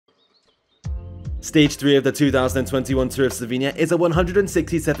Stage 3 of the 2021 Tour of Slovenia is a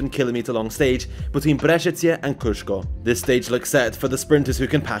 167km long stage between Brežice and Krško. This stage looks set for the sprinters who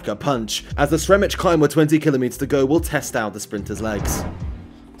can pack a punch, as the Sremich climb with 20km to go will test out the sprinters' legs.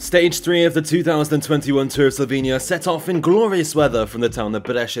 Stage 3 of the 2021 Tour of Slovenia set off in glorious weather from the town of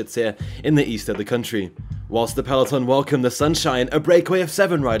Brežice in the east of the country. Whilst the peloton welcomed the sunshine, a breakaway of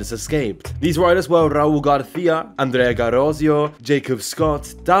 7 riders escaped. These riders were Raul Garcia, Andrea Garozio, Jacob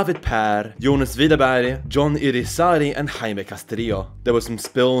Scott, David Per, Jonas Videberg, John Irisari and Jaime Castillo. There were some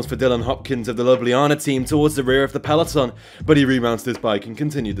spills for Dylan Hopkins of the Ljubljana team towards the rear of the peloton, but he remounted his bike and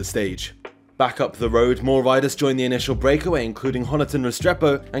continued the stage. Back up the road, more riders joined the initial breakaway, including Jonathan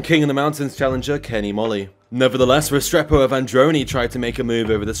Restrepo and King of the Mountains challenger Kenny Molly. Nevertheless, Restrepo of Androni tried to make a move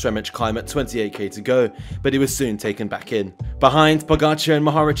over the Sremich climb at 28k to go, but he was soon taken back in. Behind, Pogacar and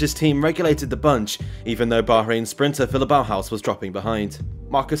Moharic's team regulated the bunch, even though Bahrain sprinter Philip Bauhaus was dropping behind.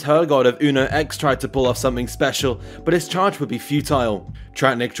 Marcus Hergod of Uno X tried to pull off something special, but his charge would be futile.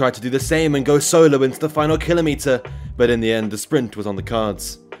 Tratnik tried to do the same and go solo into the final kilometer, but in the end the sprint was on the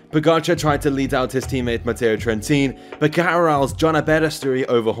cards. Pogacar tried to lead out his teammate Matteo Trentin, but Cajaral's John Aberasturi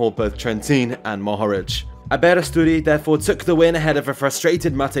overhauled both Trentin and Mohoric. Aberasturi therefore took the win ahead of a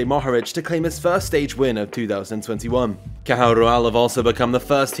frustrated Matej Mohoric to claim his first stage win of 2021. Cajaral have also become the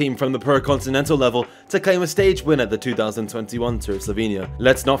first team from the Pro Continental level to claim a stage win at the 2021 Tour of Slovenia.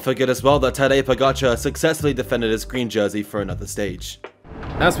 Let's not forget as well that Tadej Pogacar successfully defended his green jersey for another stage.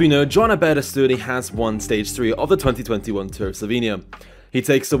 As we know, John Aberasturi has won stage 3 of the 2021 Tour of Slovenia. He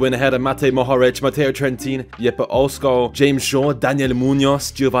takes the win ahead of Matej Mohoric, Matteo Trentin, Jeppe Olsko, James Shaw, Daniel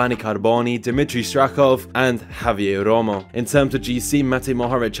Munoz, Giovanni Carboni, Dmitry Strakov, and Javier Romo. In terms of GC, Matej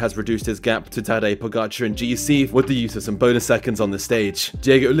Mohoric has reduced his gap to Tadej Pogacar in GC with the use of some bonus seconds on the stage.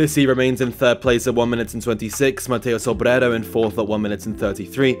 Diego Ulissi remains in 3rd place at 1 minute and 26, Mateo Sobrero in 4th at 1 minute and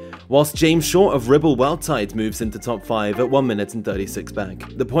 33, whilst James Shaw of Ribble Weltide moves into top 5 at 1 minute and 36 back.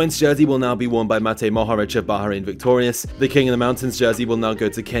 The points jersey will now be worn by Matej Mohoric of Bahrain Victorious, the King of the Mountains jersey will now go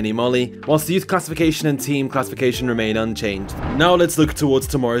to Kenny Molly, whilst the youth classification and team classification remain unchanged. Now let's look towards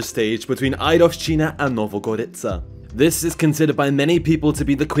tomorrow's stage between Ajdovščina and Novogorica. This is considered by many people to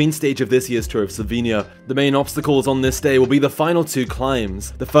be the queen stage of this year's Tour of Slovenia. The main obstacles on this day will be the final 2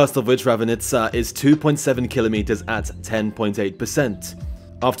 climbs, the first of which, Ravnica, is 2.7 km at 10.8%.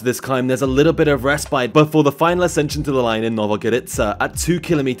 After this climb, there's a little bit of respite before the final ascension to the line in Novogorica at 2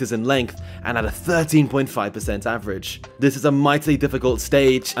 km in length and at a 13.5% average. This is a mightily difficult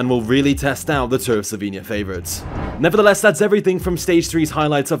stage and will really test out the Tour of Slovenia favourites. Nevertheless, that's everything from Stage 3's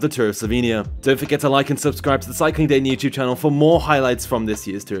highlights of the Tour of Slovenia. Don't forget to like and subscribe to the Cycling Day YouTube channel for more highlights from this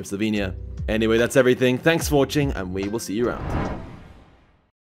year's Tour of Slovenia. Anyway, that's everything, thanks for watching and we will see you around.